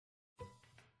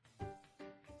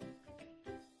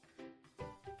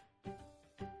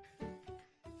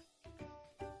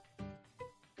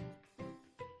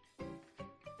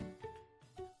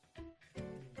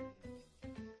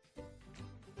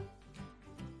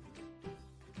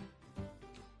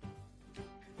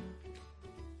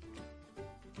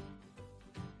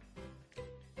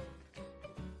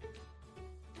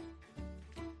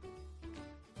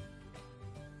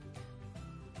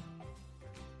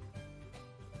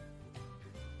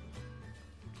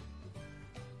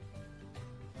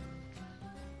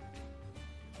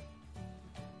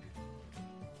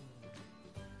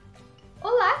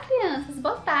crianças,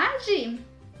 boa tarde!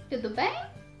 Tudo bem?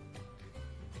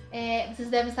 Vocês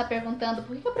devem estar perguntando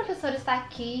por que o professor está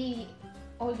aqui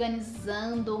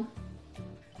organizando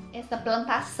essa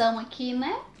plantação aqui,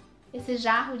 né? Esse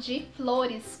jarro de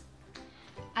flores.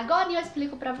 Agora eu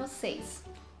explico para vocês,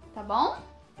 tá bom?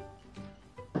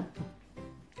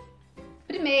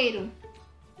 Primeiro,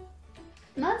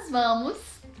 nós vamos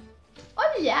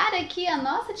olhar aqui a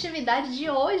nossa atividade de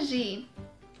hoje.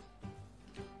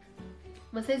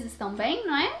 Vocês estão bem,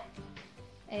 não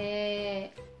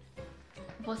é?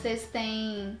 Vocês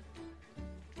têm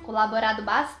colaborado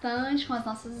bastante com as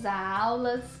nossas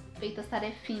aulas, feito as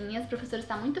tarefinhas, o professor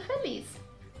está muito feliz,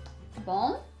 tá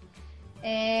bom?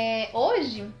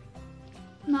 Hoje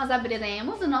nós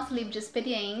abriremos o nosso livro de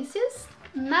experiências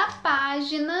na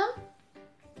página,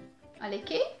 olha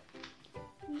aqui,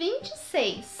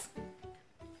 26.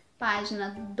 Página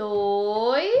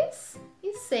 2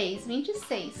 e 6,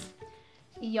 26.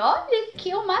 E olha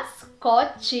aqui o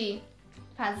mascote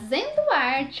fazendo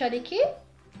arte, olha aqui.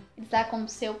 Ele tá com o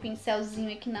seu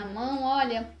pincelzinho aqui na mão,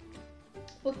 olha.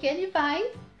 Porque ele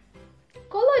vai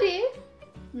colorir,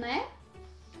 né?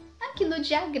 Aqui no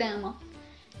diagrama.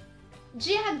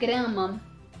 Diagrama,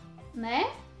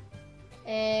 né?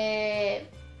 É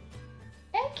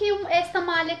que essa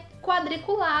malha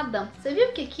quadriculada. Você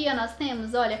viu que aqui nós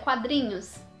temos, olha,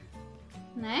 quadrinhos,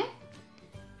 né?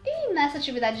 E nessa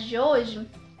atividade de hoje,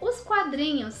 os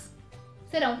quadrinhos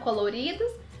serão coloridos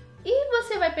e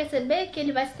você vai perceber que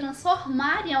ele vai se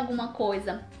transformar em alguma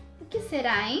coisa. O que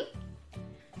será, hein?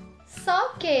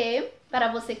 Só que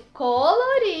para você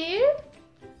colorir,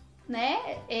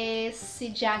 né, esse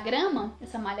diagrama,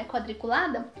 essa malha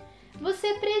quadriculada,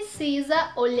 você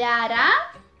precisa olhar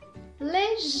a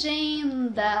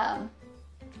legenda.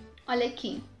 Olha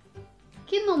aqui.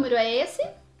 Que número é esse?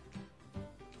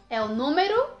 É o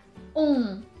número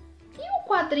 1. E o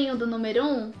quadrinho do número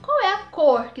 1, qual é a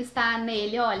cor que está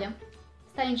nele? Olha,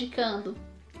 está indicando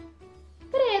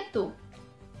preto.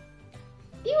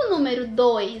 E o número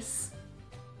 2?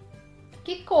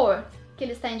 Que cor que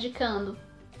ele está indicando?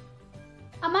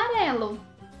 Amarelo.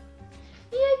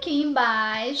 E aqui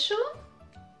embaixo,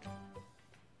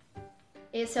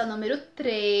 esse é o número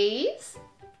 3.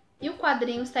 E o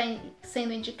quadrinho está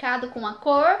sendo indicado com a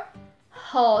cor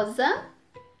rosa.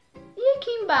 E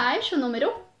aqui embaixo, o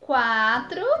número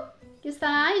 4, que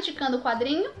está indicando o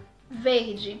quadrinho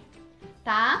verde,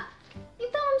 tá?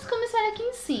 Então, vamos começar aqui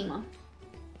em cima.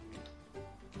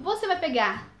 Você vai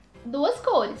pegar duas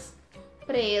cores,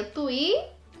 preto e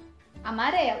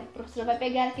amarelo. O professor vai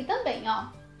pegar aqui também, ó.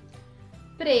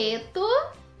 Preto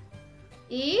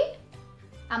e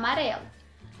amarelo.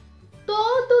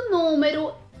 Todo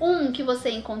número 1 que você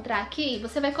encontrar aqui,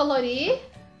 você vai colorir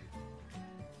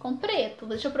com preto.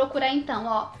 Deixa eu procurar então,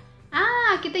 ó.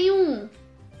 Ah, aqui tem um.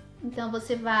 Então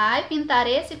você vai pintar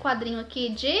esse quadrinho aqui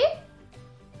de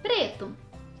preto.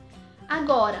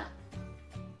 Agora,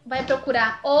 vai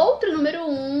procurar outro número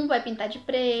 1, vai pintar de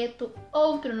preto,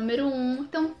 outro número 1.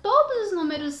 Então todos os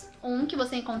números 1 que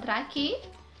você encontrar aqui,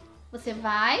 você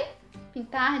vai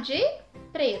pintar de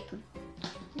preto.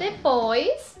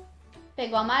 Depois,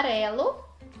 pegou o amarelo.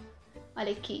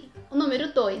 Olha aqui, o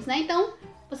número 2, né? Então,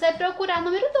 você vai procurar o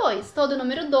número 2. Todo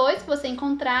número 2 que você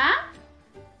encontrar,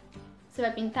 você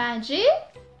vai pintar de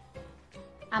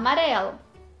amarelo.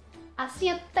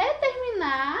 Assim até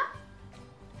terminar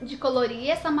de colorir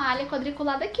essa malha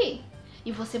quadriculada aqui.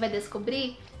 E você vai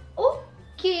descobrir o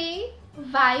que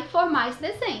vai formar esse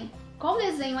desenho. Qual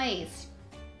desenho é esse?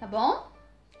 Tá bom?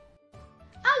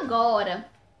 Agora,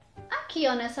 aqui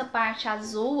ó, nessa parte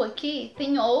azul aqui,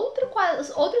 tem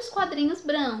outros quadrinhos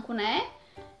brancos, né?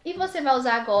 E você vai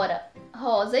usar agora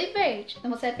rosa e verde.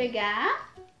 Então você vai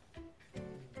pegar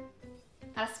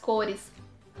as cores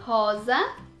rosa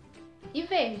e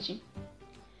verde.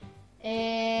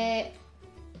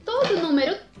 Todo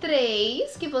número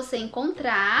 3 que você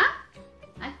encontrar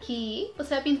aqui,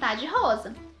 você vai pintar de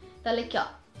rosa. Então olha aqui, ó.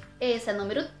 Esse é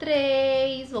número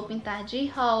 3, vou pintar de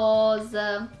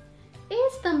rosa.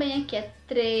 Esse também aqui é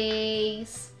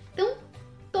 3. Então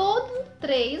todo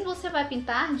 3 você vai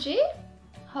pintar de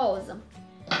rosa.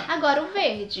 Agora o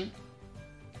verde.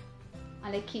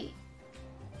 Olha aqui.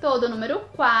 Todo número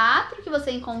 4 que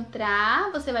você encontrar,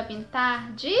 você vai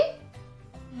pintar de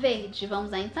verde.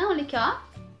 Vamos lá então, olha aqui, ó.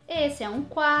 Esse é um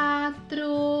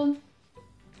 4.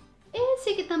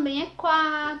 Esse aqui também é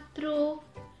 4.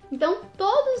 Então,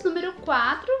 todos os número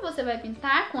 4 você vai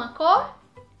pintar com a cor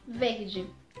verde.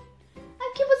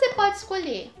 Aqui você pode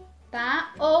escolher,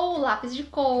 tá? Ou lápis de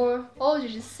cor, ou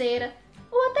giz de cera,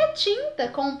 ou até tinta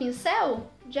com um pincel,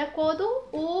 de acordo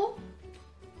o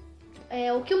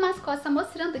que o mascote está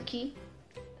mostrando aqui,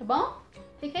 tá bom?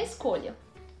 Fica a escolha.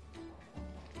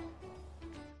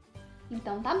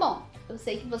 Então tá bom, eu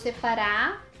sei que você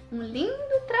fará um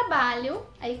lindo trabalho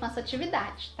aí com essa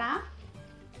atividade, tá?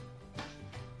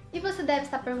 E você deve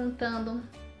estar perguntando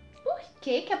por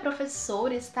que que a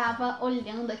professora estava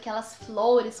olhando aquelas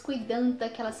flores, cuidando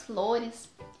daquelas flores.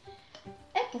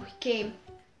 É porque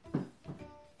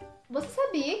você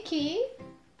sabia que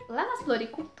lá nas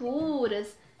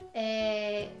floriculturas,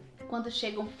 quando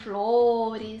chegam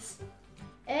flores,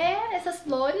 essas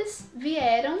flores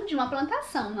vieram de uma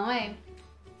plantação, não é?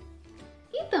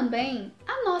 E também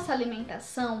a nossa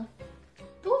alimentação,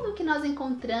 tudo que nós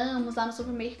encontramos lá no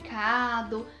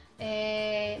supermercado,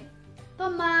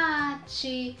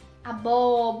 tomate,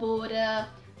 abóbora,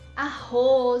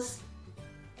 arroz,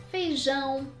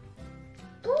 feijão,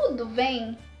 tudo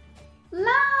vem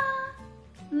lá,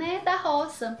 né, da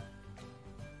roça.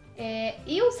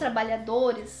 E os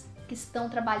trabalhadores que estão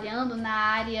trabalhando na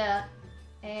área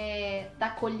da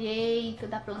colheita,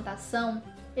 da plantação,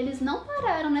 eles não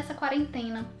pararam nessa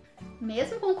quarentena,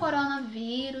 mesmo com o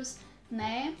coronavírus,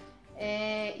 né?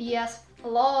 E as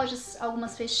lojas,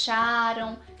 algumas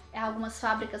fecharam, algumas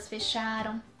fábricas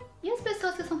fecharam. E as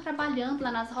pessoas que estão trabalhando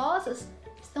lá nas roças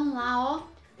estão lá, ó,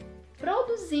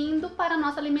 produzindo para a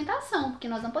nossa alimentação, porque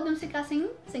nós não podemos ficar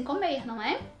sem comer, não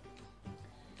é?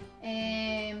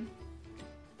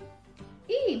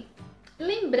 E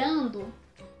lembrando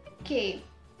que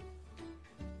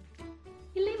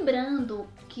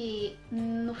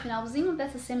no finalzinho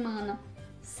dessa semana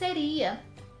seria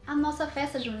a nossa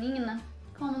festa junina,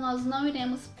 como nós não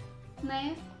iremos,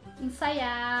 né,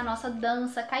 ensaiar a nossa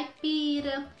dança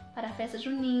caipira para a festa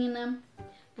junina,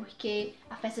 porque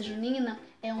a festa junina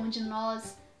é onde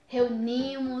nós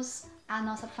reunimos a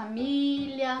nossa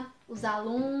família, os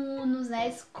alunos, né, a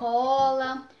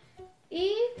escola,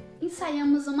 e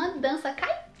ensaiamos uma dança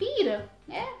caipira,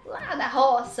 né, lá da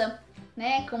roça,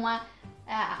 né, com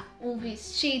um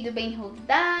vestido bem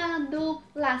rodado,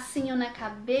 lacinho na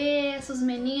cabeça, os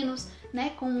meninos, né,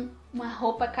 com uma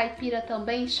roupa caipira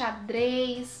também,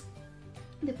 xadrez.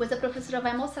 Depois a professora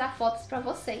vai mostrar fotos para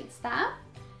vocês, tá?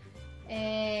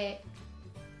 E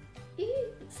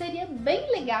seria bem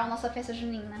legal a nossa festa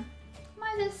junina,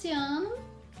 mas esse ano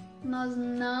nós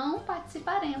não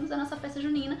participaremos da nossa festa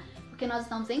junina, porque nós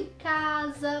estamos em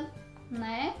casa,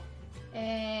 né?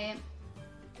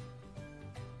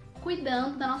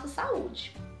 Cuidando da nossa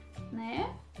saúde,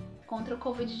 né? Contra o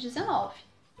Covid-19.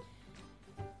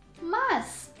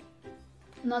 Mas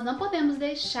nós não podemos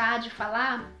deixar de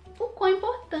falar o quão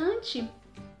importante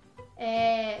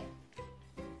é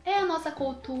a nossa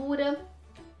cultura,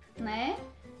 né?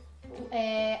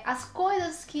 As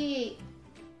coisas que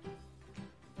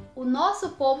o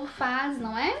nosso povo faz,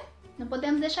 não é? Não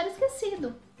podemos deixar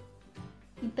esquecido.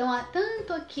 Então,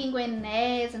 tanto aqui em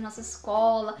Goiânia, na nossa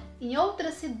escola, em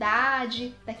outra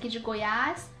cidade daqui de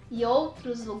Goiás e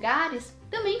outros lugares,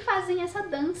 também fazem essa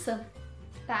dança,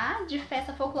 tá? De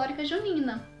festa folclórica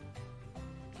junina.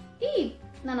 E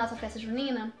na nossa festa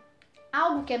junina,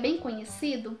 algo que é bem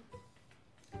conhecido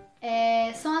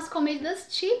são as comidas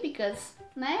típicas,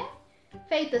 né?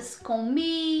 Feitas com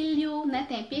milho, né?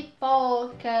 Tem a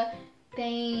pipoca,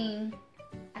 tem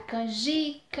a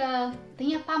canjica,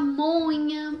 tem a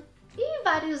pamonha e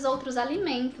vários outros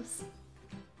alimentos,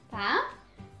 tá?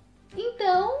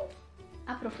 Então,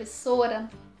 a professora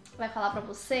vai falar para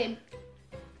você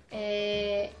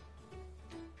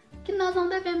que nós não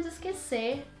devemos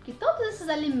esquecer que todos esses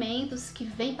alimentos que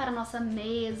vêm para a nossa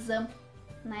mesa,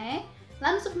 né?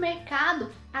 Lá no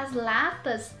supermercado, as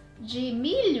latas de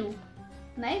milho,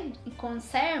 né, em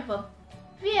conserva,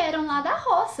 vieram lá da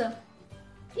roça.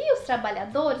 E os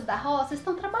trabalhadores da roça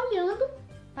estão trabalhando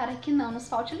para que não nos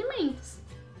falte alimentos.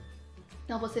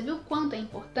 Então você viu o quanto é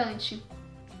importante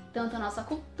tanto a nossa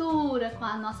cultura, com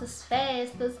as nossas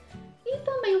festas e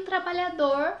também o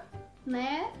trabalhador,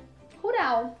 né,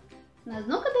 rural. Nós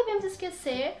nunca devemos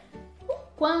esquecer o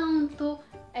quanto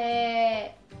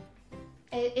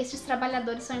esses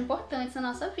trabalhadores são importantes na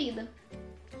nossa vida,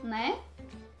 né?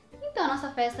 Então a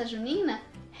nossa festa junina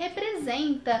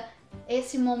representa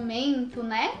esse momento,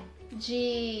 né,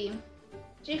 de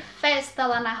festa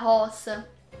lá na roça.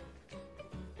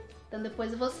 Então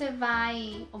depois você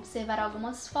vai observar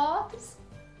algumas fotos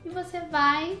e você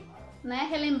vai, né,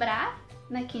 relembrar,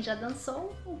 né, quem já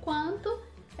dançou, o quanto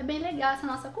é bem legal essa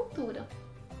nossa cultura,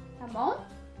 tá bom?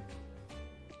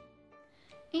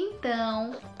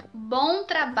 Então, bom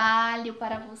trabalho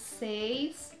para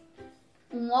vocês,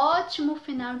 um ótimo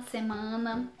final de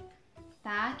semana,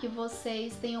 tá? Que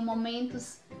vocês tenham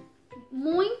momentos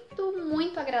muito,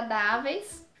 muito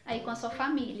agradáveis aí com a sua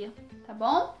família, tá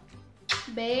bom?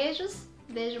 Beijos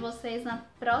Vejo vocês na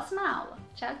próxima aula.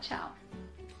 Tchau, tchau!